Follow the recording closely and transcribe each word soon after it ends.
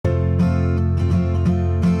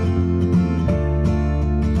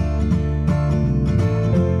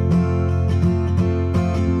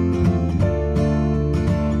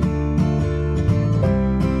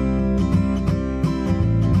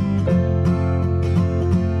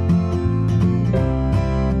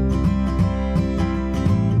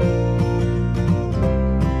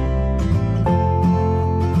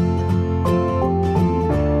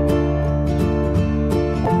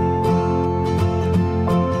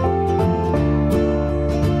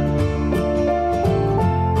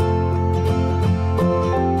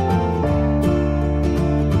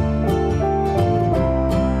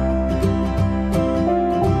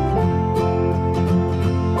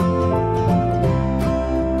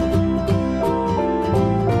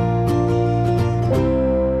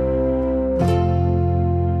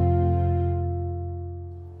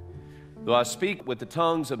I speak with the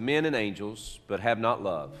tongues of men and angels, but have not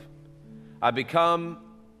love, I become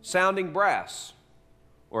sounding brass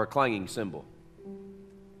or a clanging cymbal.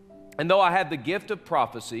 And though I have the gift of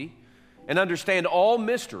prophecy and understand all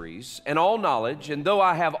mysteries and all knowledge, and though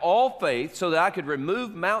I have all faith so that I could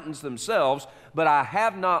remove mountains themselves, but I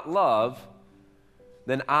have not love,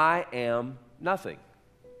 then I am nothing.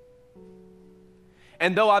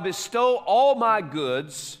 And though I bestow all my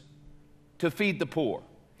goods to feed the poor,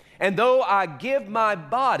 and though I give my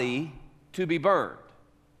body to be burned,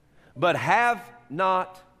 but have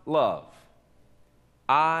not love,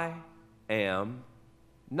 I am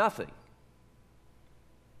nothing.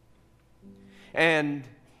 And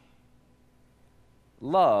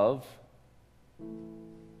love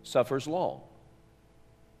suffers long.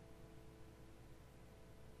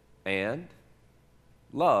 And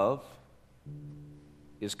love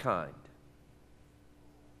is kind.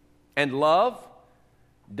 And love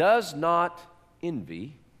does not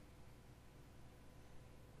envy.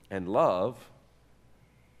 And love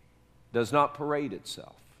does not parade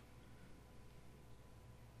itself.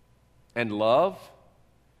 And love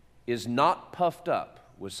is not puffed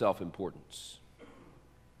up with self-importance.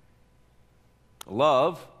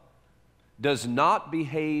 Love does not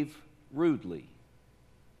behave rudely.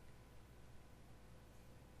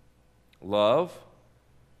 Love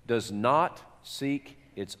does not seek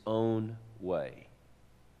its own way.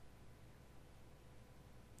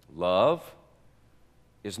 Love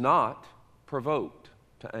is not provoked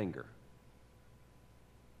to anger.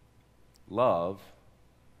 Love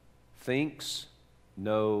thinks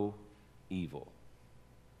no evil.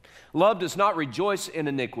 Love does not rejoice in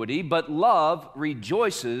iniquity, but love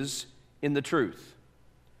rejoices in the truth.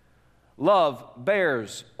 Love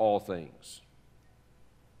bears all things.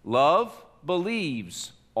 Love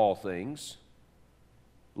believes all things.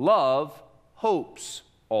 Love hopes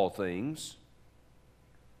all things.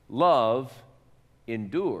 Love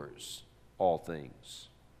endures all things.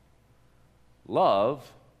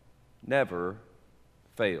 Love never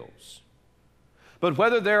fails. But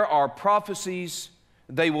whether there are prophecies,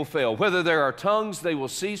 they will fail. Whether there are tongues, they will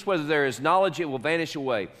cease. Whether there is knowledge, it will vanish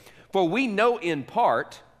away. For we know in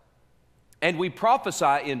part, and we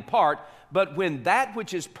prophesy in part, but when that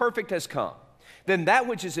which is perfect has come, then that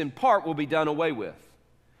which is in part will be done away with.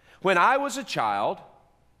 When I was a child,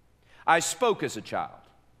 I spoke as a child.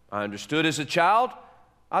 I understood as a child.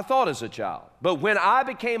 I thought as a child. But when I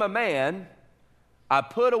became a man, I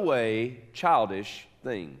put away childish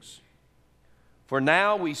things. For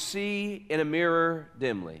now we see in a mirror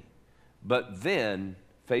dimly, but then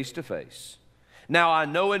face to face. Now I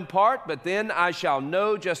know in part, but then I shall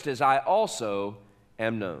know just as I also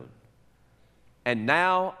am known. And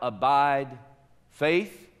now abide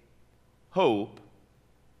faith, hope,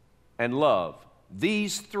 and love.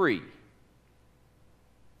 These three.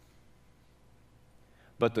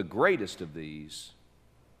 But the greatest of these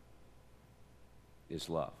is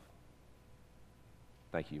love.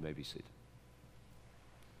 Thank you. You may be seated.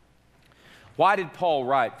 Why did Paul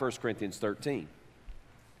write 1 Corinthians 13?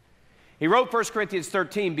 He wrote 1 Corinthians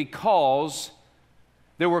 13 because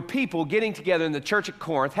there were people getting together in the church at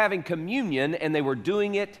Corinth, having communion, and they were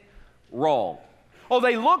doing it wrong. Oh,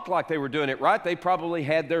 they looked like they were doing it right. They probably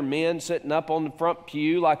had their men sitting up on the front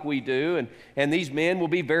pew like we do, and these men will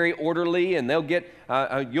be very orderly, and they'll get,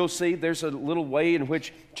 you'll see there's a little way in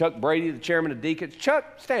which Chuck Brady, the chairman of deacons, Chuck,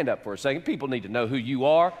 stand up for a second. People need to know who you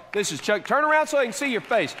are. This is Chuck. Turn around so they can see your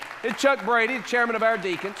face. It's Chuck Brady, the chairman of our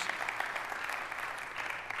deacons.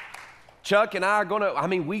 Chuck and I are going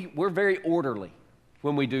to, we're very orderly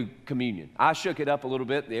when we do communion. I shook it up a little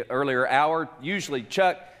bit the earlier hour. Usually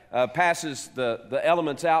Chuck passes the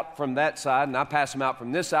elements out from that side, and I pass them out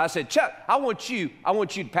from this side. I said, Chuck, I want you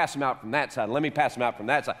to pass them out from that side. Let me pass them out from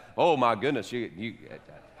that side. Oh, my goodness.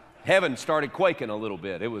 Heaven started quaking a little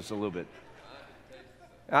bit. It was a little bit.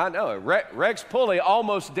 I know. Rex Pulley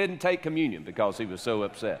almost didn't take communion because he was so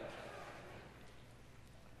upset.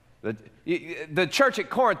 The church at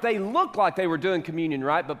Corinth, they looked like they were doing communion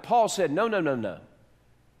right, but Paul said, no.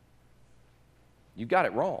 You got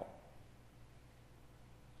it wrong.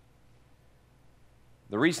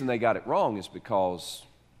 The reason they got it wrong is because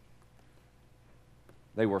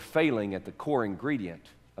they were failing at the core ingredient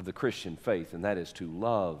of the Christian faith, and that is to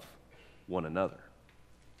love one another.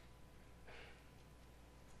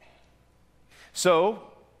 So,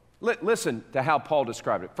 listen to how Paul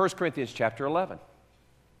described it. 1 Corinthians chapter 11.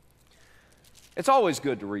 It's always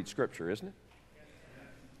good to read Scripture, isn't it?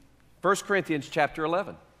 1 Corinthians chapter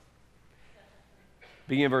 11.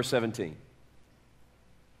 Begin verse 17.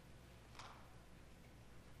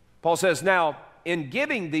 Paul says, now, in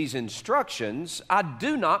giving these instructions, I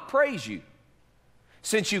do not praise you.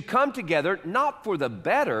 since you come together not for the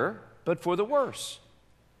better, but for the worse.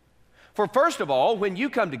 For first of all, when you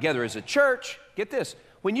come together as a church, get this,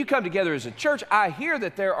 when you come together as a church, I hear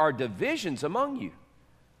that there are divisions among you.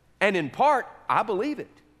 And in part, I believe it.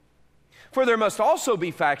 For there must also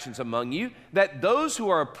be factions among you, that those who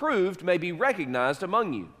are approved may be recognized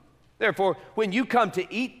among you. Therefore, when you come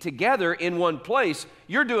to eat together in one place,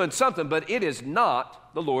 you're doing something, but it is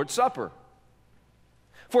not the Lord's Supper.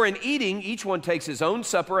 For in eating, each one takes his own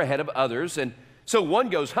supper ahead of others, and so one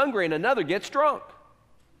goes hungry and another gets drunk.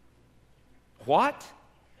 What?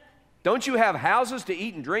 Don't you have houses to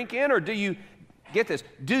eat and drink in, or do you, get this,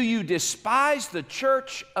 do you despise the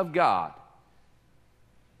church of God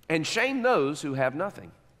and shame those who have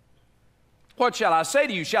nothing? What shall I say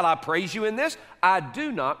to you? Shall I praise you in this? I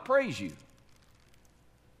do not praise you.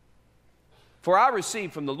 For I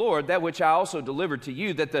received from the Lord that which I also delivered to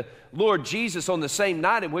you, that the Lord Jesus, on the same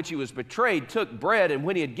night in which he was betrayed, took bread, and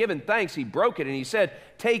when he had given thanks, he broke it, and he said,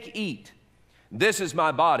 "Take, eat. This is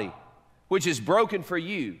my body, which is broken for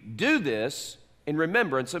you. Do this in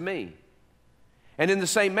remembrance of me." And in the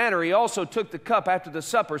same manner, he also took the cup after the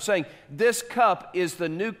supper, saying, "This cup is the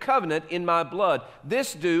new covenant in my blood.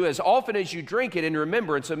 This do as often as you drink it in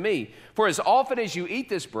remembrance of me. For as often as you eat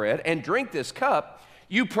this bread and drink this cup,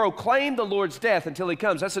 you proclaim the Lord's death until he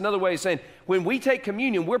comes." That's another way of saying, when we take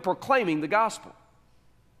communion, we're proclaiming the gospel.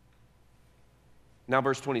 Now,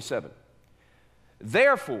 verse 27.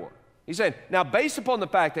 Therefore, he's saying, now based upon the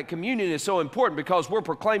fact that communion is so important because we're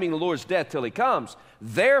proclaiming the Lord's death till he comes,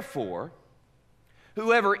 therefore,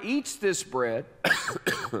 whoever eats this bread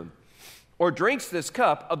or drinks this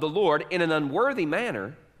cup of the Lord in an unworthy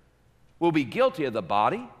manner will be guilty of the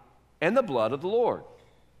body and the blood of the Lord.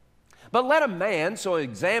 But let a man so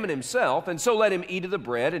examine himself, and so let him eat of the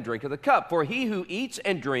bread and drink of the cup. For he who eats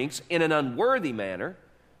and drinks in an unworthy manner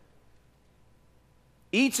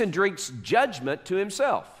eats and drinks judgment to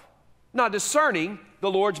himself, not discerning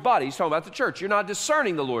the Lord's body. He's talking about the church. You're not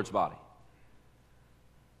discerning the Lord's body.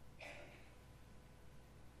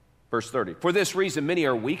 Verse 30, for this reason many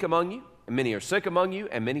are weak among you, and many are sick among you,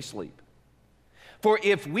 and many sleep. For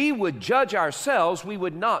if we would judge ourselves, we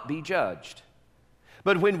would not be judged.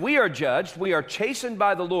 But when we are judged, we are chastened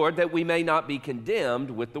by the Lord, that we may not be condemned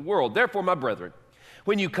with the world. Therefore, my brethren,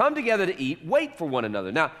 when you come together to eat, wait for one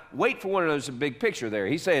another. Now, wait for one another is a big picture there.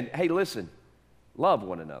 He's saying, hey, listen, love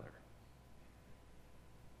one another.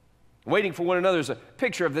 Waiting for one another is a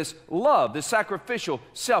picture of this love, this sacrificial,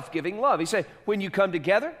 self-giving love. He said, when you come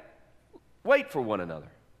together, wait for one another.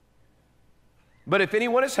 But if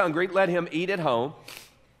anyone is hungry, let him eat at home,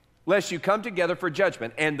 lest you come together for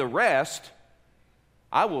judgment. And the rest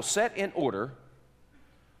I will set in order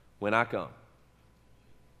when I come.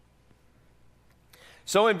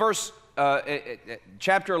 So in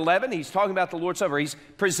chapter 11, he's talking about the Lord's Supper. He's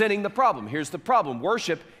presenting the problem. Here's the problem.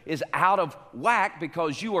 Worship is out of whack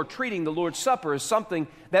because you are treating the Lord's Supper as something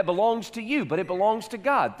that belongs to you, but it belongs to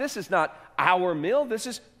God. This is not our meal. This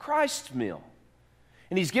is Christ's meal.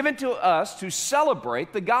 And he's given to us to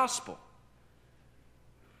celebrate the gospel.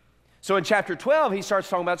 So in chapter 12, he starts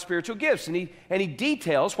talking about spiritual gifts, and he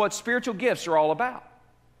details what spiritual gifts are all about.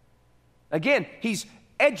 Again, he's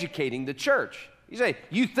educating the church. You say,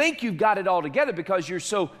 you think you've got it all together because you're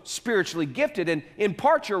so spiritually gifted, and in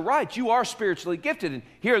part you're right, you are spiritually gifted, and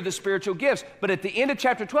here are the spiritual gifts. But at the end of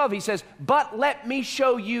chapter 12, he says, but let me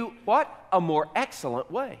show you what? A more excellent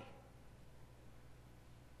way.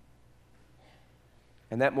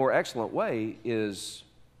 And that more excellent way is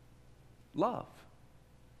love.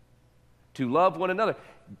 To love one another.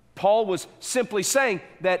 Paul was simply saying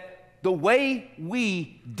that the way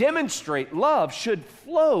we demonstrate love should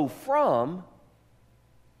flow from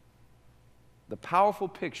the powerful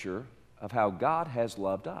picture of how God has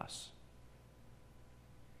loved us.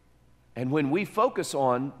 And when we focus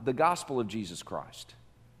on the gospel of Jesus Christ,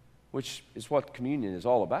 which is what communion is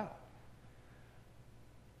all about,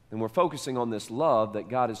 and we're focusing on this love that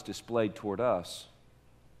God has displayed toward us,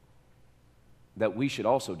 that we should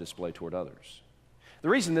also display toward others. The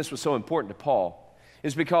reason this was so important to Paul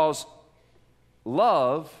is because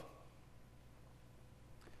love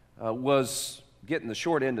was getting the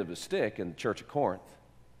short end of the stick in the church of Corinth.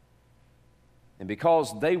 And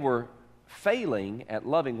because they were failing at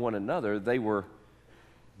loving one another, they were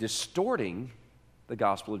distorting the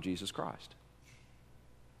gospel of Jesus Christ.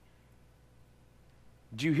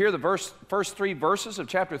 Did you hear the first 3 verses of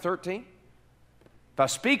chapter 13? If I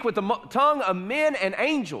speak with the tongue of men and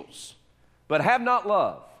angels, but have not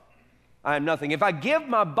love, I am nothing. If I give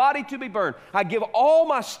my body to be burned, I give all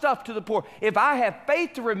my stuff to the poor. If I have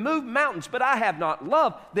faith to remove mountains, but I have not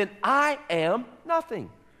love, then I am nothing.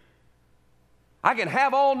 I can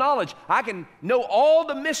have all knowledge. I can know all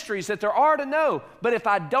the mysteries that there are to know. But if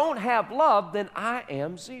I don't have love, then I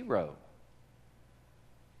am zero.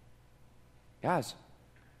 Guys,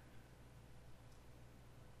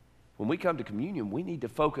 when we come to communion, we need to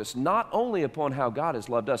focus not only upon how God has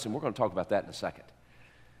loved us, and we're going to talk about that in a second.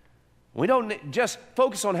 We don't just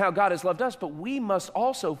focus on how God has loved us, but we must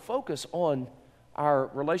also focus on our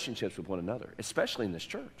relationships with one another, especially in this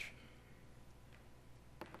church.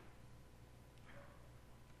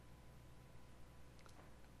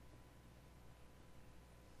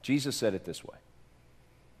 Jesus said it this way: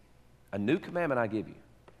 a new commandment I give you,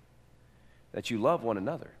 that you love one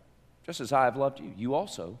another, just as I have loved you. You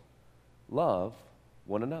also love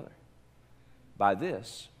one another. By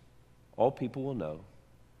this, all people will know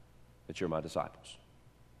that you're my disciples.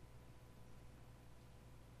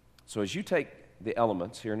 So as you take the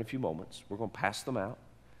elements here in a few moments, we're going to pass them out.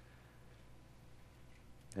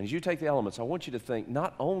 And as you take the elements, I want you to think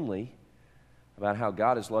not only about how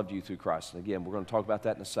God has loved you through Christ. And again, we're going to talk about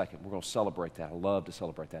that in a second. We're going to celebrate that. I love to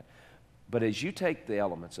celebrate that. But as you take the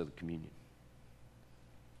elements of the communion,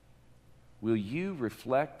 will you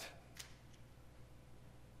reflect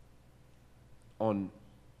on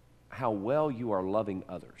how well you are loving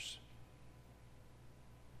others?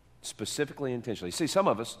 Specifically, intentionally. See, some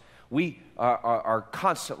of us, we are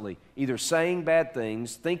constantly either saying bad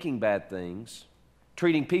things, thinking bad things,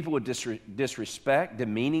 treating people with disrespect,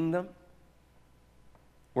 demeaning them.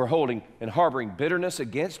 We're holding and harboring bitterness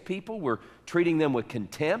against people. We're treating them with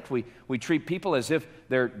contempt. We treat people as if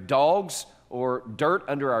they're dogs or dirt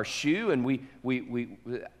under our shoe, and we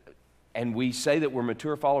say that we're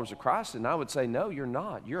mature followers of Christ, and I would say, no, you're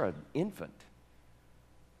not. You're an infant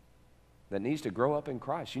that needs to grow up in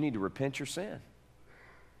Christ. You need to repent your sin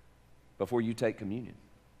before you take communion.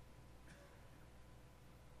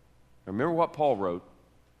 Remember what Paul wrote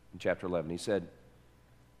in chapter 11. He said,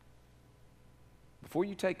 before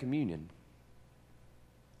you take communion,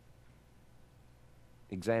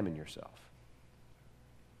 examine yourself.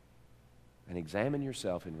 And examine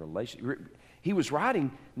yourself in relation. He was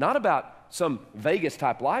writing not about some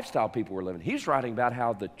Vegas-type lifestyle people were living. He was writing about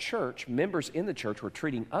how the church, members in the church, were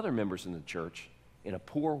treating other members in the church in a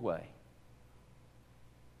poor way.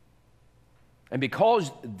 And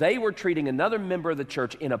because they were treating another member of the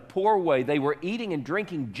church in a poor way, they were eating and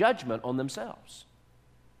drinking judgment on themselves.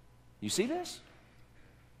 You see this?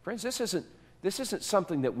 Friends, this isn't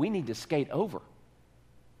something that we need to skate over.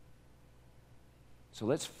 So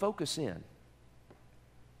let's focus in.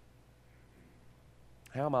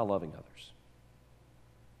 How am I loving others?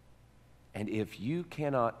 And if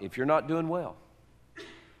you're not doing well,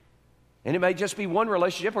 and it may just be one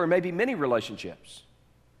relationship or it may be many relationships,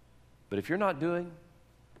 but if you're not doing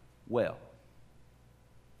well,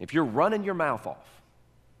 if you're running your mouth off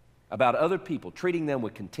about other people, treating them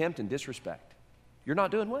with contempt and disrespect, you're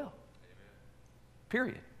not doing well.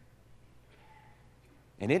 Period.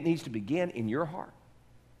 And it needs to begin in your heart.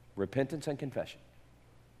 Repentance and confession.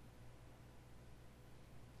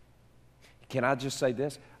 Can I just say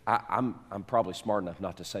this? I'm probably smart enough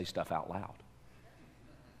not to say stuff out loud,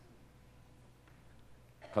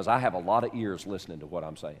 because I have a lot of ears listening to what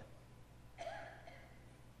I'm saying.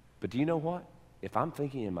 But do you know what? If I'm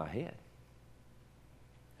thinking in my head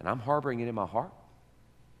and I'm harboring it in my heart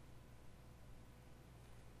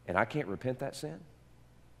and I can't repent that sin,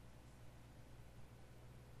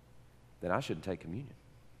 then I shouldn't take communion.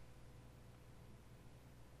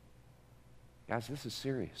 Guys, this is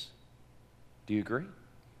serious. Do you agree?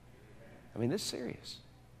 I mean, this is serious.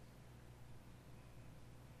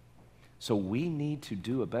 So we need to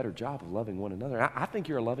do a better job of loving one another. I think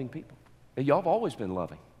you're a loving people. Y'all have always been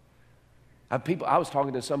loving. I was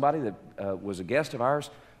talking to somebody that was a guest of ours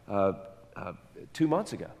 2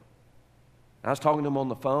 months ago. I was talking to him on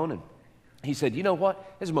the phone, and he said, you know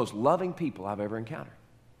what? These are the most loving people I've ever encountered.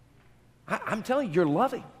 I'm telling you, you're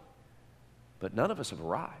loving. But none of us have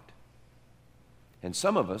arrived. And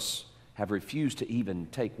some of us have refused to even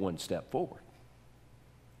take one step forward.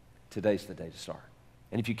 Today's the day to start.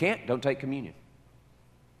 And if you can't, don't take communion.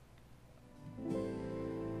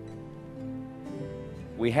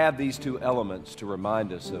 We have these two elements to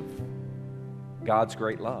remind us of God's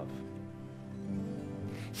great love.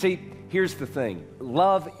 See, here's the thing.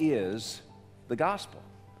 Love is the gospel.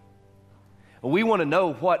 We want to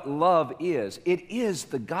know what love is. It is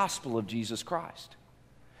the gospel of Jesus Christ.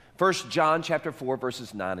 1 John chapter 4,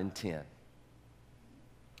 verses 9 and 10.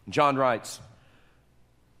 John writes,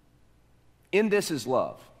 in this is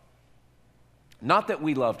love, not that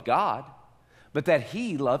we loved God, but that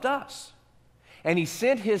He loved us. And He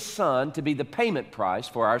sent His Son to be the payment price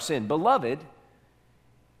for our sin. Beloved,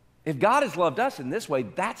 If God has loved us in this way,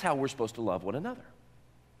 that's how we're supposed to love one another.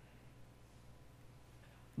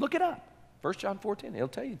 Look it up. 1 John 4:10. It'll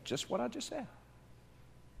tell you just what I just said.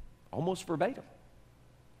 Almost verbatim.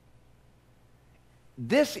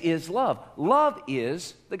 This is love. Love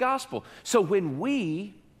is the gospel. So when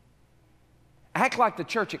we act like the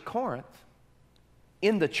church at Corinth,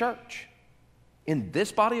 in the church, in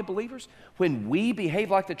this body of believers, when we behave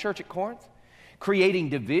like the church at Corinth, creating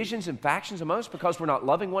divisions and factions among us because we're not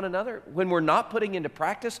loving one another, when we're not putting into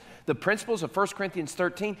practice the principles of 1 Corinthians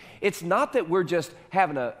 13, it's not that we're just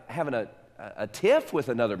having a tiff with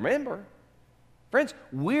another member. Friends,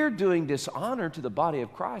 we're doing dishonor to the body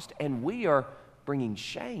of Christ, and we are bringing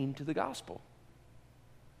shame to the gospel.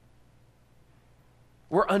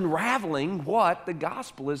 We're unraveling what the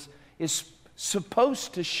gospel is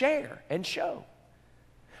supposed to share and show.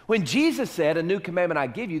 When Jesus said, "A new commandment I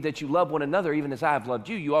give you, that you love one another, even as I have loved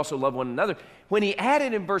you, you also love one another," when he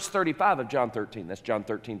added in verse 35 of John 13, that's John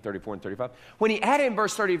 13, 34 and 35, when he added in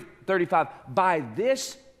verse 35, "By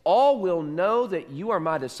this all will know that you are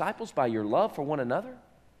my disciples, by your love for one another."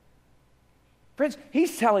 Friends,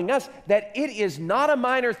 he's telling us that it is not a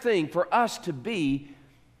minor thing for us to be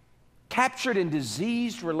captured in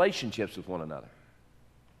diseased relationships with one another.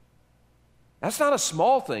 That's not a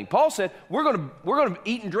small thing. Paul said we're going to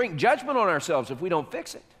eat and drink judgment on ourselves if we don't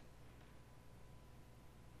fix it.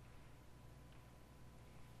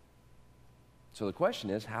 So the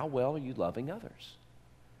question is, how well are you loving others?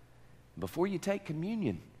 Before you take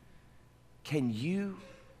communion, can you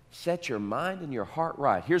set your mind and your heart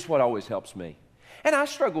right? Here's what always helps me. And I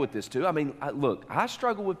struggle with this too. I mean, look, I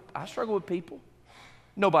struggle with people.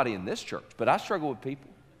 Nobody in this church, but I struggle with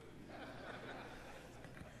people.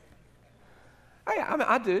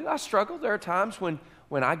 I do. I struggle. There are times when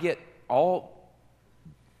I get all,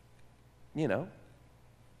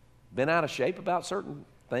 been out of shape about certain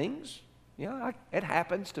things. It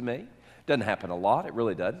happens to me. Doesn't happen a lot. It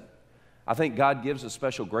really doesn't. I think God gives a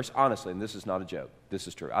special grace. Honestly, and this is not a joke. This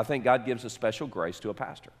is true. I think God gives a special grace to a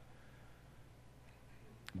pastor.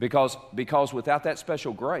 Because without that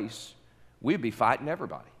special grace, we'd be fighting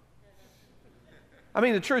everybody. I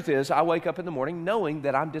mean, the truth is, I wake up in the morning knowing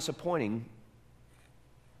that I'm disappointing.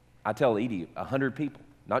 I tell Edie 100 people,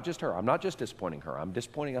 not just her. I'm not just disappointing her. I'm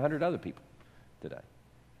disappointing 100 other people today.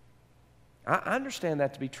 I understand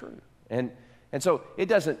that to be true. And so it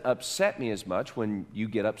doesn't upset me as much when you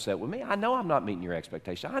get upset with me. I know I'm not meeting your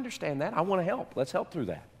expectation. I understand that. I want to help. Let's help through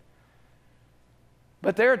that.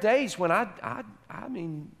 But there are days when I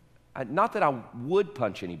mean, not that I would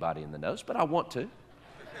punch anybody in the nose, but I want to.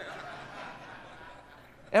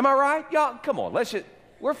 Am I right? Y'all, come on.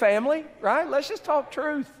 We're family, right? Let's just talk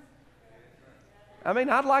truth. I mean,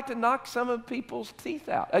 I'd like to knock some of people's teeth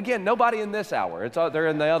out. Again, nobody in this hour. They're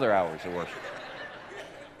in the other hours of worship.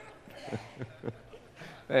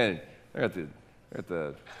 Man, they're at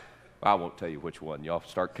the, I won't tell you which one. Y'all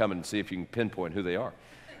start coming and see if you can pinpoint who they are.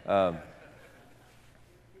 I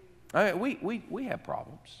mean, we have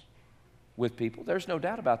problems with people. There's no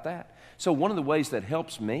doubt about that. So one of the ways that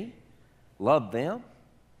helps me love them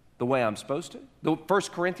the way I'm supposed to, the 1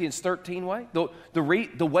 Corinthians 13 way, the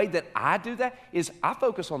way that I do that is I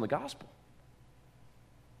focus on the gospel.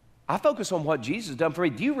 I focus on what Jesus has done for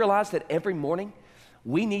me. Do you realize that every morning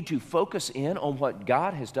we need to focus in on what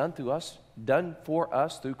God has done for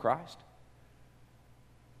us through Christ?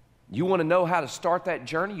 You want to know how to start that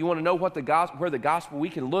journey? You want to know where the gospel, we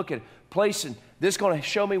can look at place, and this is going to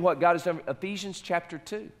show me what God has done. Ephesians chapter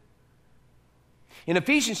 2. In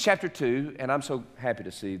Ephesians chapter 2, and I'm so happy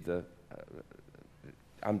to see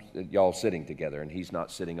y'all sitting together, and he's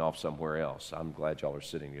not sitting off somewhere else. I'm glad y'all are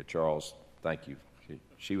sitting here. Charles, thank you.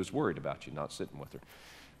 She was worried about you not sitting with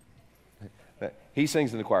her. He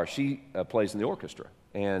sings in the choir. She plays in the orchestra.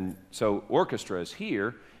 And so orchestra is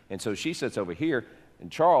here, and so she sits over here.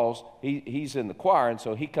 And Charles, he's in the choir, and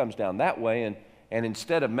so he comes down that way, and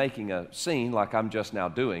instead of making a scene like I'm just now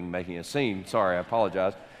doing, making a scene, sorry, I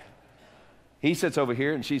apologize, he sits over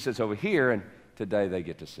here, and she sits over here, and today they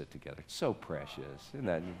get to sit together. It's so precious, isn't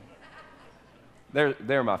that?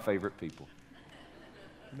 They're my favorite people.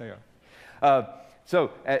 They are.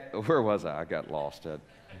 Where was I? I got lost.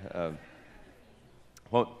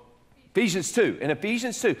 Ephesians 2. In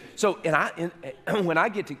Ephesians 2. So, when I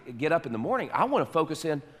get up in the morning, I want to focus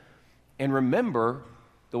in and remember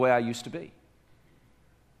the way I used to be.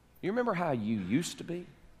 You remember how you used to be?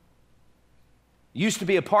 Used to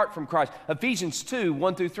be apart from Christ. Ephesians 2,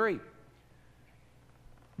 1 through 3.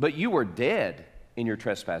 But you were dead in your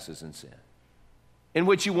trespasses and sin, in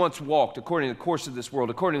which you once walked according to the course of this world,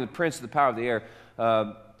 according to the prince of the power of the air,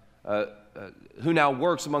 who now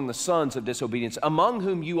works among the sons of disobedience, among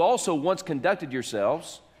whom you also once conducted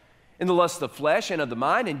yourselves in the lust of the flesh and of the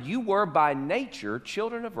mind, and you were by nature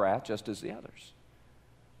children of wrath, just as the others.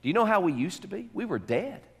 Do you know how we used to be? We were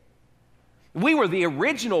dead. We were the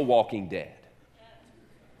original walking dead.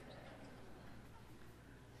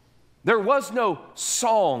 There was no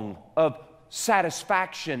song of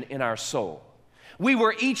satisfaction in our soul. We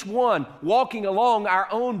were each one walking along our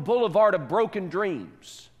own boulevard of broken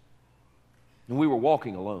dreams. And we were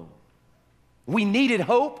walking alone. We needed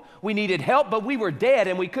hope, we needed help, but we were dead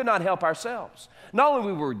and we could not help ourselves. Not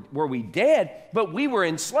only were we dead, but we were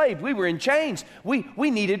enslaved, we were in chains. We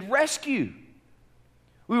needed rescue.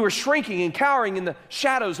 We were shrinking and cowering in the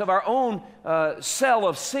shadows of our own cell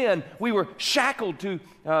of sin. We were shackled to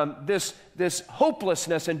this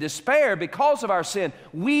hopelessness and despair because of our sin.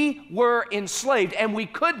 We were enslaved and we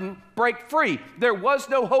couldn't break free. There was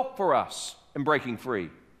no hope for us in breaking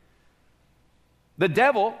free. The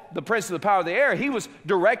devil, the prince of the power of the air, he was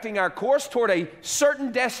directing our course toward a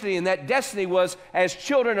certain destiny, and that destiny was, as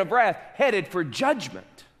children of wrath, headed for judgment,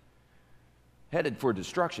 headed for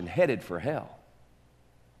destruction, headed for hell.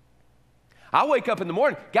 I wake up in the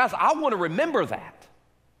morning, guys, I want to remember that.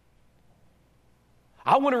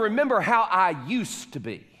 I want to remember how I used to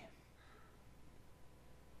be.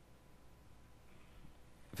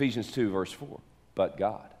 Ephesians 2, verse 4, but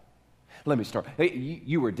God. Let me start. Hey,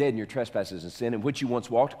 you were dead in your trespasses and sin, in which you once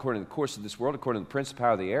walked according to the course of this world, according to the prince of the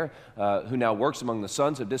power of the air, who now works among the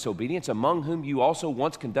sons of disobedience, among whom you also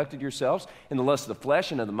once conducted yourselves in the lust of the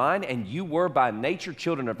flesh and of the mind, and you were by nature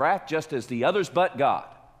children of wrath, just as the others, but God.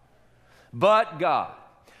 But God.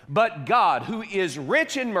 But God, who is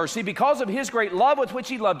rich in mercy, because of his great love with which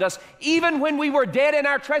he loved us, even when we were dead in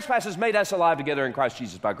our trespasses, made us alive together in Christ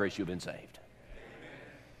Jesus. By grace you have been saved.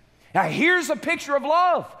 Now here's a picture of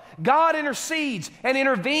love. God intercedes and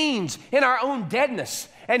intervenes in our own deadness,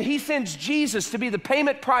 and he sends Jesus to be the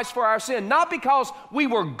payment price for our sin, not because we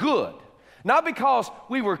were good, not because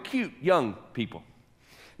we were cute young people,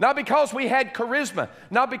 not because we had charisma,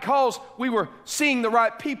 not because we were seeing the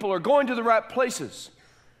right people or going to the right places.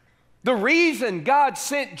 The reason God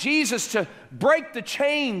sent Jesus to break the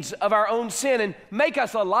chains of our own sin and make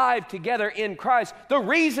us alive together in Christ, the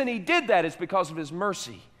reason he did that is because of his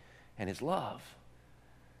mercy and his love.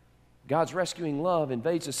 God's rescuing love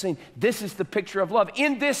invades the scene. This is the picture of love.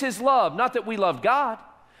 In this is love. Not that we love God,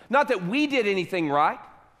 not that we did anything right,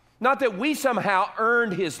 not that we somehow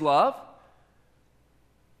earned his love.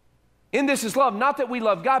 In this is love, not that we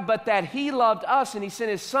love God, but that he loved us and he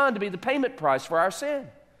sent his son to be the payment price for our sin.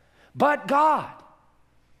 But God,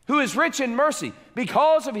 who is rich in mercy,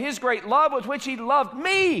 because of his great love with which he loved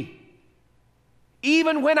me,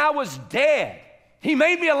 even when I was dead, he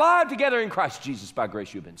made me alive together in Christ Jesus. By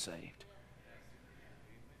grace you've been saved.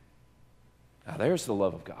 Now there's the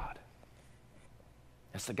love of God.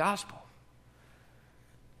 That's the gospel.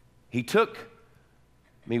 He took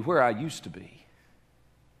me where I used to be,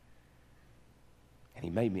 and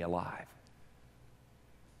he made me alive.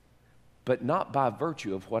 But not by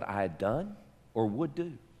virtue of what I had done or would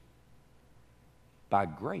do. By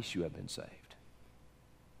grace you have been saved.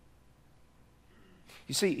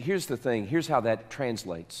 You see, here's the thing. Here's how that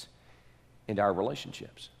translates into our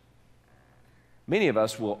relationships. Many of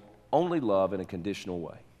us will only love in a conditional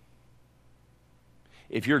way.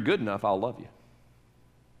 If you're good enough, I'll love you.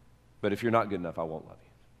 But if you're not good enough, I won't love you.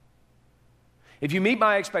 If you meet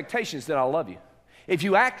my expectations, then I'll love you. If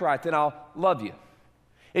you act right, then I'll love you.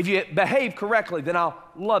 If you behave correctly, then I'll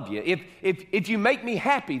love you. If you make me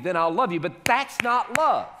happy, then I'll love you. But that's not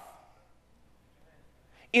love.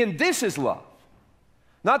 In this is love.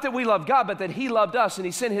 Not that we love God, but that he loved us and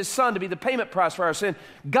he sent his son to be the payment price for our sin.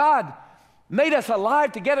 God made us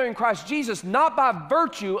alive together in Christ Jesus, not by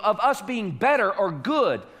virtue of us being better or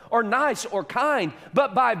good or nice or kind,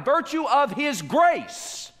 but by virtue of his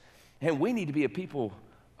grace. And we need to be a people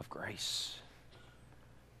of grace.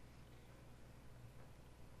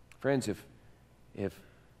 Friends,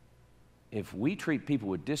 if we treat people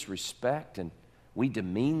with disrespect and we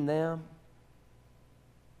demean them,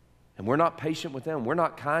 and we're not patient with them, we're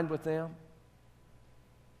not kind with them,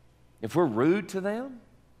 if we're rude to them,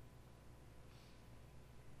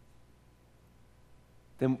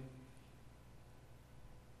 then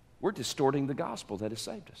we're distorting the gospel that has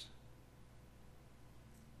saved us.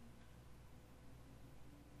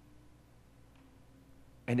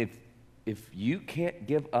 And if you can't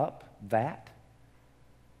give up that,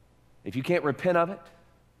 if you can't repent of it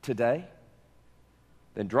today,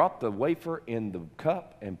 then drop the wafer in the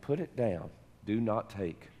cup and put it down. Do not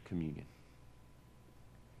take communion.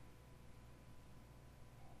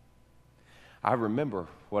 I remember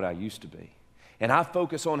what I used to be. And I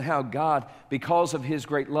focus on how God, because of His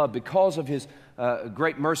great love, because of His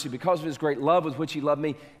great mercy, because of His great love with which He loved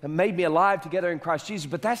me, and made me alive together in Christ Jesus.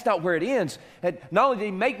 But that's not where it ends. And not only did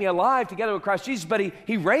He make me alive together with Christ Jesus, but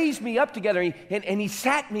He raised me up together, and He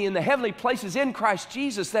sat me in the heavenly places in Christ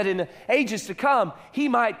Jesus, that in the ages to come, He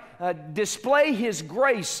might display His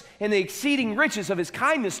grace and the exceeding riches of His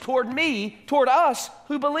kindness toward me, toward us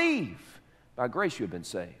who believe. By grace you have been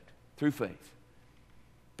saved, through faith.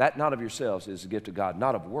 That not of yourselves is a gift of God,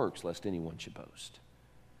 not of works, lest anyone should boast.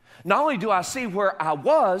 Not only do I see where I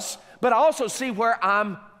was, but I also see where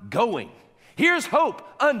I'm going. Here's hope,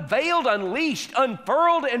 unveiled, unleashed,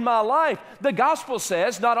 unfurled in my life. The gospel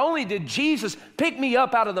says, not only did Jesus pick me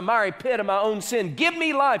up out of the miry pit of my own sin, give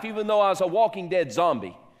me life even though I was a walking dead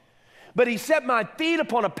zombie, but He set my feet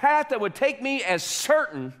upon a path that would take me as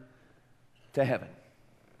certain to heaven.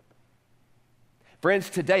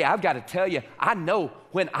 Friends, today I've got to tell you, I know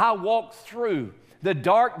when I walk through the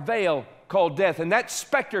dark veil called death and that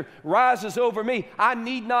specter rises over me, I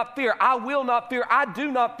need not fear. I will not fear. I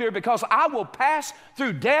do not fear, because I will pass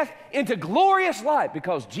through death into glorious light,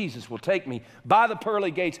 because Jesus will take me by the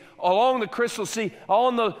pearly gates, along the crystal sea,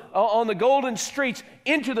 on the golden streets,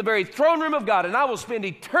 into the very throne room of God, and I will spend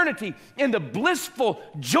eternity in the blissful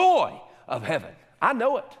joy of heaven. I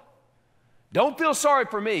know it. Don't feel sorry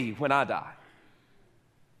for me when I die.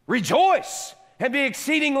 Rejoice and be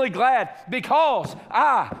exceedingly glad, because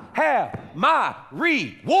I have my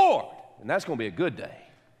reward. And that's going to be a good day.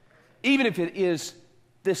 Even if it is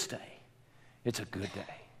this day, it's a good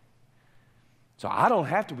day. So I don't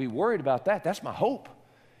have to be worried about that. That's my hope.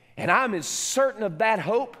 And I'm as certain of that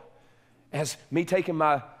hope as me taking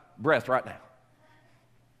my breath right now.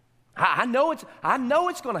 I know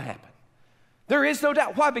it's going to happen. There is no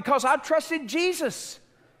doubt. Why? Because I've trusted Jesus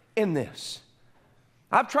in this.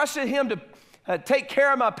 I've trusted Him to take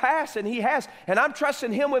care of my past, and He has. And I'm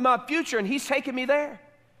trusting Him with my future, and He's taking me there.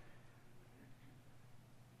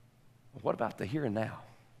 But what about the here and now?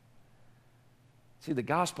 See, the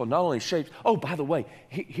gospel not only shapes... Oh, by the way,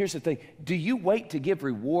 here's the thing. Do you wait to give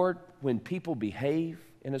reward when people behave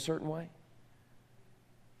in a certain way?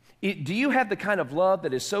 Do you have the kind of love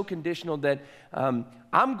that is so conditional that I'm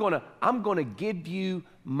gonna give you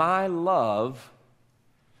my love,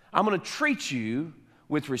 I'm going to treat you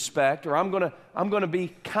with respect, or I'm going to be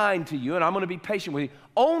kind to you, and I'm going to be patient with you,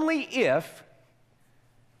 only if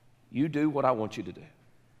you do what I want you to do.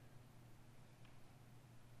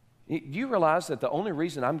 Do you realize that the only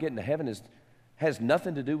reason I'm getting to heaven has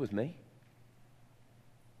nothing to do with me?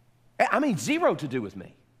 I mean, zero to do with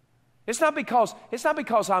me. It's not because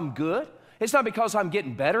I'm good. It's not because I'm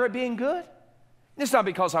getting better at being good. It's not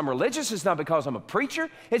because I'm religious. It's not because I'm a preacher.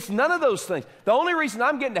 It's none of those things. The only reason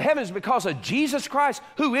I'm getting to heaven is because of Jesus Christ,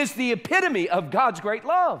 who is the epitome of God's great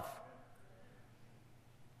love.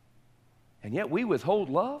 And yet we withhold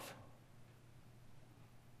love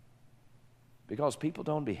because people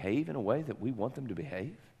don't behave in a way that we want them to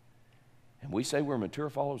behave. And we say we're mature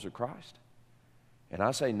followers of Christ. And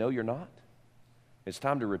I say, no, you're not. It's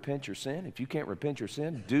time to repent your sin. If you can't repent your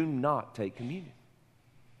sin, do not take communion.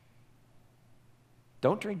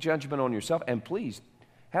 Don't drink judgment on yourself, and please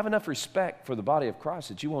have enough respect for the body of Christ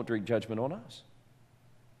that you won't drink judgment on us.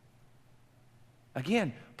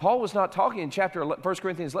 Again, Paul was not talking in 1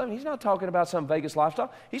 Corinthians 11, he's not talking about some Vegas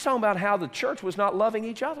lifestyle. He's talking about how the church was not loving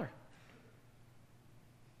each other.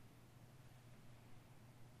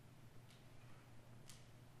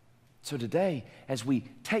 So today, as we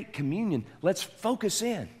take communion, let's focus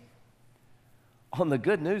in on the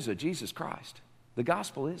good news of Jesus Christ. The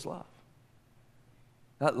gospel is love.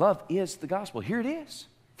 That love is the gospel. Here it is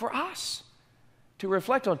for us to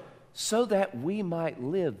reflect on, so that we might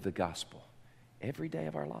live the gospel every day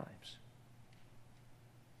of our lives.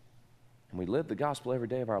 And we live the gospel every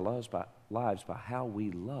day of our lives by how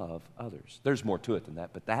we love others. There's more to it than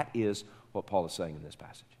that, but that is what Paul is saying in this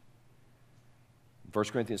passage. In 1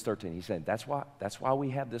 Corinthians 13, he's saying that's why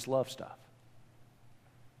we have this love stuff.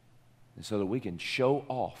 And so that we can show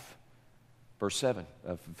off. Verse 7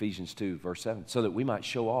 of Ephesians 2, verse 7, so that we might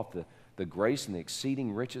show off the grace and the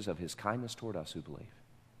exceeding riches of His kindness toward us who believe.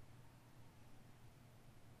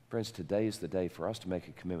 Friends, today is the day for us to make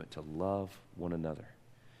a commitment to love one another.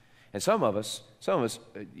 And some of us,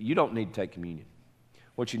 you don't need to take communion.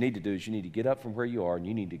 What you need to do is you need to get up from where you are, and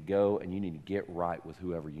you need to go and you need to get right with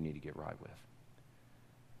whoever you need to get right with.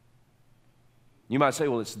 You might say,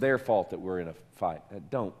 well, it's their fault that we're in a fight.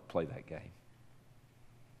 Don't play that game.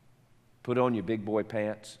 Put on your big boy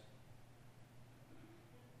pants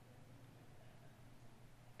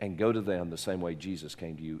and go to them the same way Jesus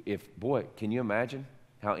came to you. Can you imagine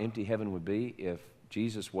how empty heaven would be if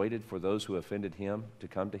Jesus waited for those who offended him to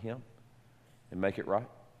come to him and make it right?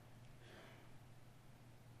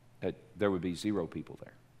 That there would be 0 people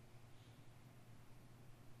there.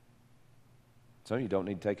 Some of you don't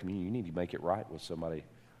need to take communion. You need to make it right with somebody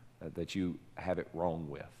that you have it wrong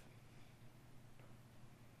with.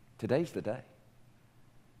 Today's the day.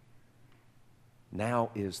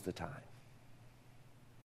 Now is the time.